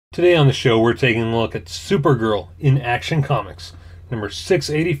Today on the show, we're taking a look at Supergirl in Action Comics, number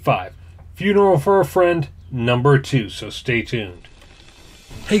 685, Funeral for a Friend, number 2, so stay tuned.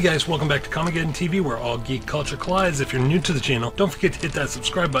 Hey guys, welcome back to Comicgeddon TV, where all geek culture collides. If you're new to the channel, don't forget to hit that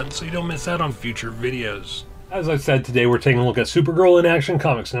subscribe button so you don't miss out on future videos. As I said, today we're taking a look at Supergirl in Action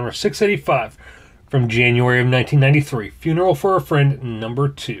Comics, number 685, from January of 1993, Funeral for a Friend, number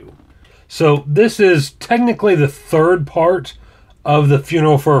 2. So this is technically the third part of the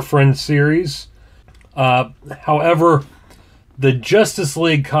Funeral for a Friend series. However, the Justice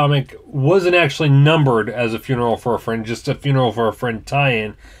League comic wasn't actually numbered as a Funeral for a Friend, just a Funeral for a Friend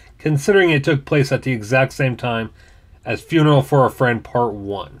tie-in, considering it took place at the exact same time as Funeral for a Friend Part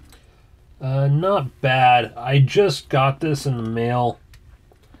 1. Not bad. I just got this in the mail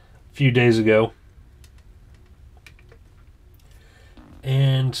a few days ago.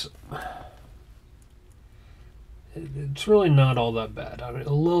 And it's really not all that bad. I mean,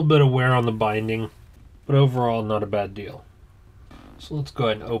 a little bit of wear on the binding, but overall not a bad deal. So let's go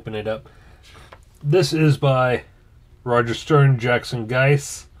ahead and open it up. This is by Roger Stern, Jackson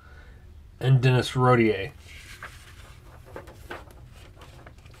Guice, and Dennis Rodier.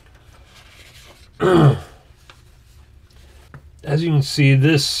 As you can see,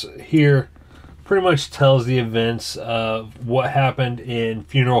 this here pretty much tells the events of what happened in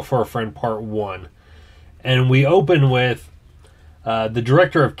Funeral for a Friend Part 1. And we open with the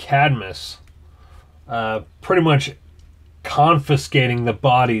director of Cadmus pretty much confiscating the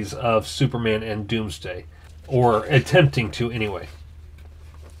bodies of Superman and Doomsday, or attempting to anyway.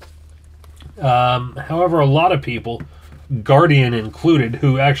 However, a lot of people, Guardian included,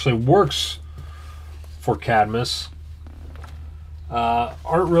 who actually works for Cadmus,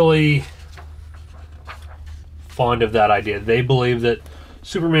 aren't really fond of that idea. They believe that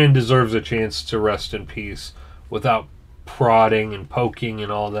Superman deserves a chance to rest in peace without prodding and poking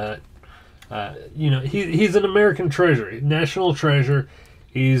and all that. You know, he's an American treasure, national treasure.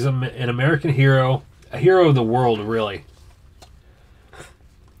 He's an American hero, a hero of the world, really.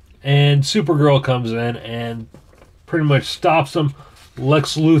 And Supergirl comes in and pretty much stops him.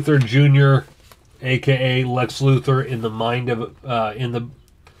 Lex Luthor Jr., aka Lex Luthor, in the mind of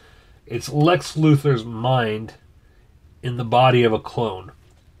it's Lex Luthor's mind in the body of a clone,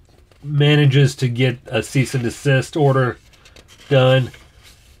 manages to get a cease and desist order done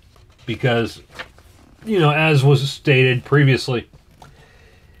because, you know, as was stated previously,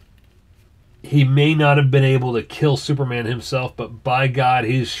 he may not have been able to kill Superman himself, but by God,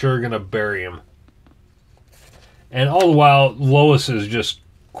 he's sure going to bury him. And all the while, Lois is just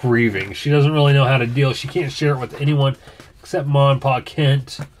grieving. She doesn't really know how to deal. She can't share it with anyone except Ma and Pa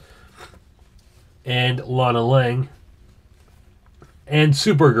Kent and Lana Lang and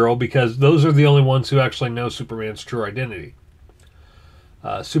Supergirl, because those are the only ones who actually know Superman's true identity.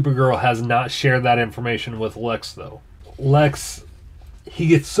 Supergirl has not shared that information with Lex, though. Lex, he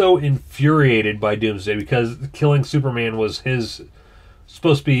gets so infuriated by Doomsday because killing Superman was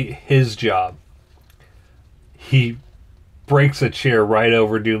supposed to be his job. He breaks a chair right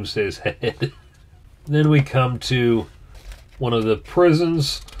over Doomsday's head. Then we come to one of the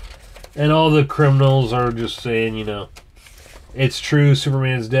prisons, and all the criminals are just saying, you know, it's true,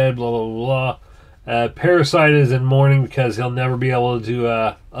 Superman's dead, blah, blah, blah. Parasite is in mourning because he'll never be able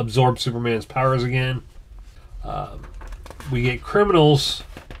to absorb Superman's powers again. We get criminals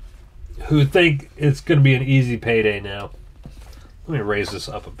who think it's going to be an easy payday now. Let me raise this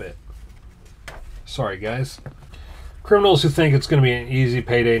up a bit. Sorry, guys. Criminals who think it's going to be an easy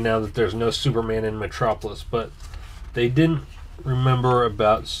payday now that there's no Superman in Metropolis, but they didn't remember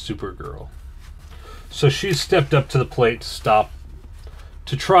about Supergirl. So she stepped up to the plate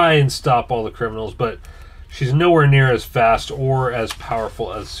to try and stop all the criminals, but she's nowhere near as fast or as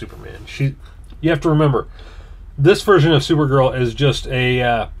powerful as Superman. You have to remember, this version of Supergirl is just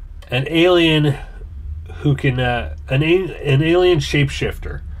an alien who can an alien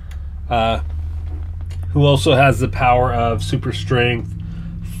shapeshifter who also has the power of super strength,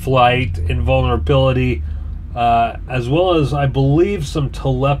 flight, invulnerability, as well as, I believe, some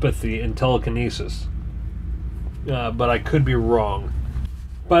telepathy and telekinesis. But I could be wrong.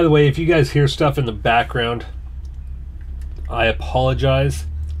 By the way, if you guys hear stuff in the background, I apologize.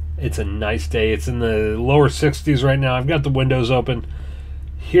 It's a nice day. It's in the lower 60s right now. I've got the windows open.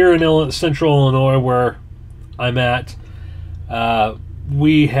 Here in central Illinois, where I'm at,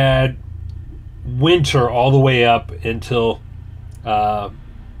 we had winter all the way up until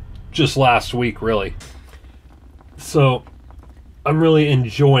just last week, really. So I'm really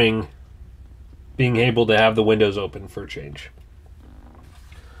enjoying being able to have the windows open for a change.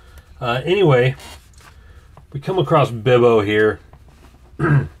 Anyway, we come across Bibbo here.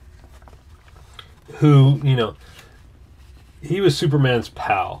 who, he was Superman's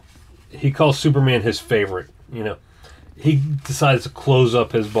pal. He calls Superman his favorite, He decides to close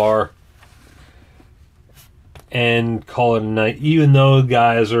up his bar and call it a night, even though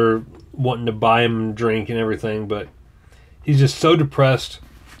guys are wanting to buy him a drink and everything, but he's just so depressed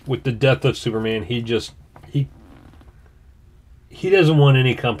with the death of Superman. He doesn't want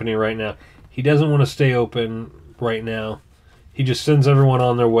any company right now. He doesn't want to stay open right now. He just sends everyone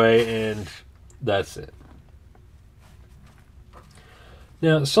on their way, and that's it.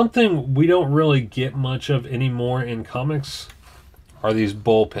 Now, something we don't really get much of anymore in comics are these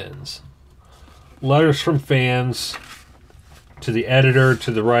bullpens. Letters from fans to the editor,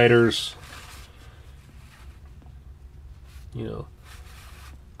 to the writers.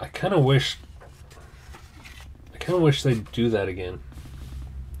 I kind of wish they'd do that again.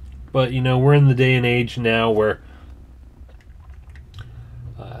 But, we're in the day and age now where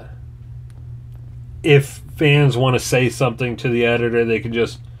if fans want to say something to the editor, they can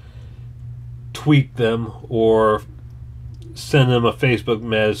just tweet them or send them a Facebook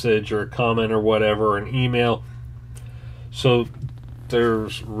message or a comment or whatever, or an email. So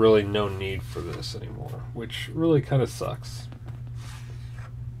there's really no need for this anymore, which really kind of sucks.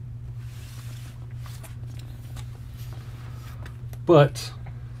 But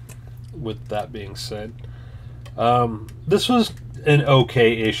with that being said, this was an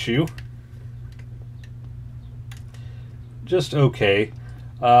okay issue. Just okay.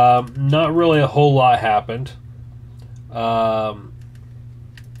 Not really a whole lot happened. I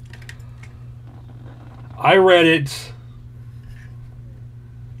read it.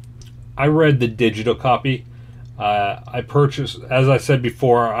 I read the digital copy. I purchased, as I said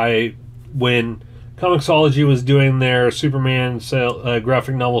before, when Comixology was doing their Superman sale,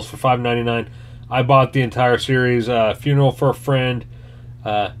 graphic novels for $5.99, I bought the entire series, Funeral for a Friend,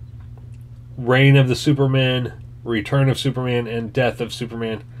 Reign of the Superman, Return of Superman, and Death of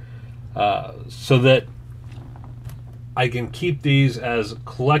Superman, so that I can keep these as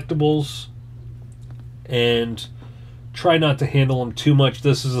collectibles and try not to handle them too much.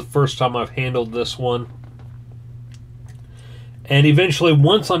 This is the first time I've handled this one. And eventually,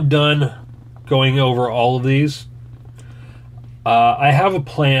 once I'm done going over all of these, I have a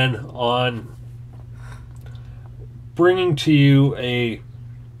plan on bringing to you a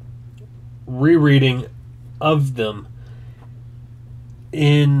rereading of them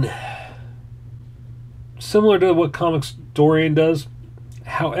in similar to what Comixtorian does.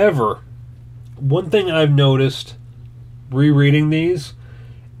 However, one thing I've noticed rereading these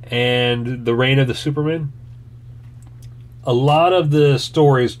and the Reign of the Superman, a lot of the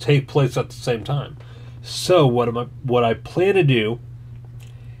stories take place at the same time. So what I plan to do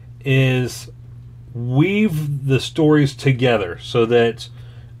is weave the stories together so that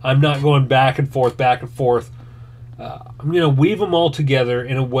I'm not going back and forth. I'm going to weave them all together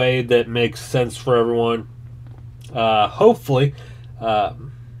in a way that makes sense for everyone. Hopefully.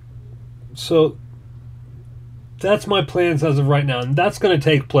 So that's my plans as of right now. And that's going to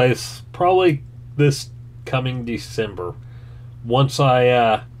take place probably this coming December. Once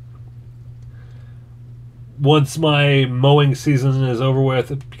my mowing season is over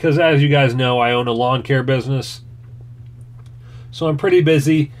with. Because as you guys know, I own a lawn care business. So I'm pretty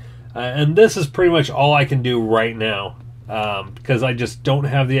busy, and this is pretty much all I can do right now, because I just don't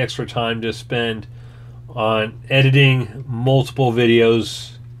have the extra time to spend on editing multiple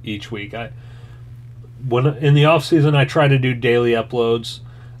videos each week. When in the off season, I try to do daily uploads.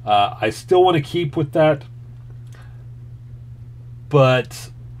 I still want to keep with that, but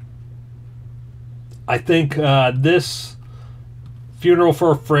I think this Funeral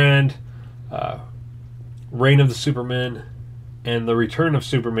for a Friend, Reign of the Superman, and the Return of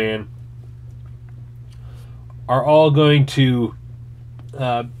Superman are all going to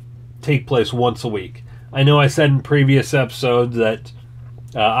take place once a week. I know I said in previous episodes that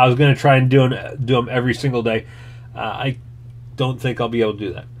I was going to try and do them every single day. I don't think I'll be able to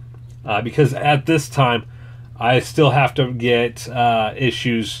do that. Because at this time, I still have to get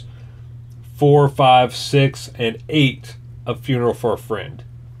issues 4, 5, 6, and 8 of Funeral for a Friend.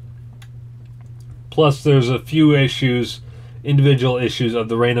 Plus, there's a few individual issues of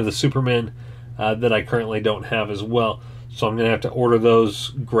the Reign of the Superman that I currently don't have as well. So I'm going to have to order those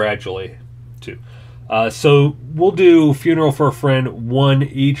gradually too. So we'll do Funeral for a Friend 1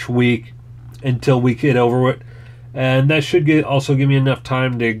 each week until we get over it. And that should also give me enough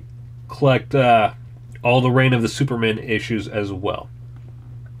time to collect all the Reign of the Superman issues as well.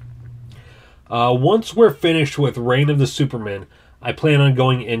 Once we're finished with Reign of the Superman, I plan on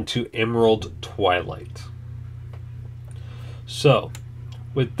going into Emerald Twilight. So,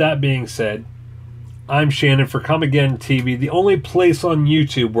 with that being said, I'm Shannon for Comicgeddon TV, the only place on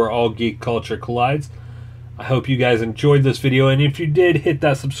YouTube where all geek culture collides. I hope you guys enjoyed this video, and if you did, hit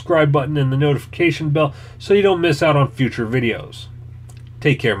that subscribe button and the notification bell so you don't miss out on future videos.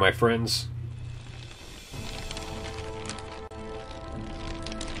 Take care, my friends.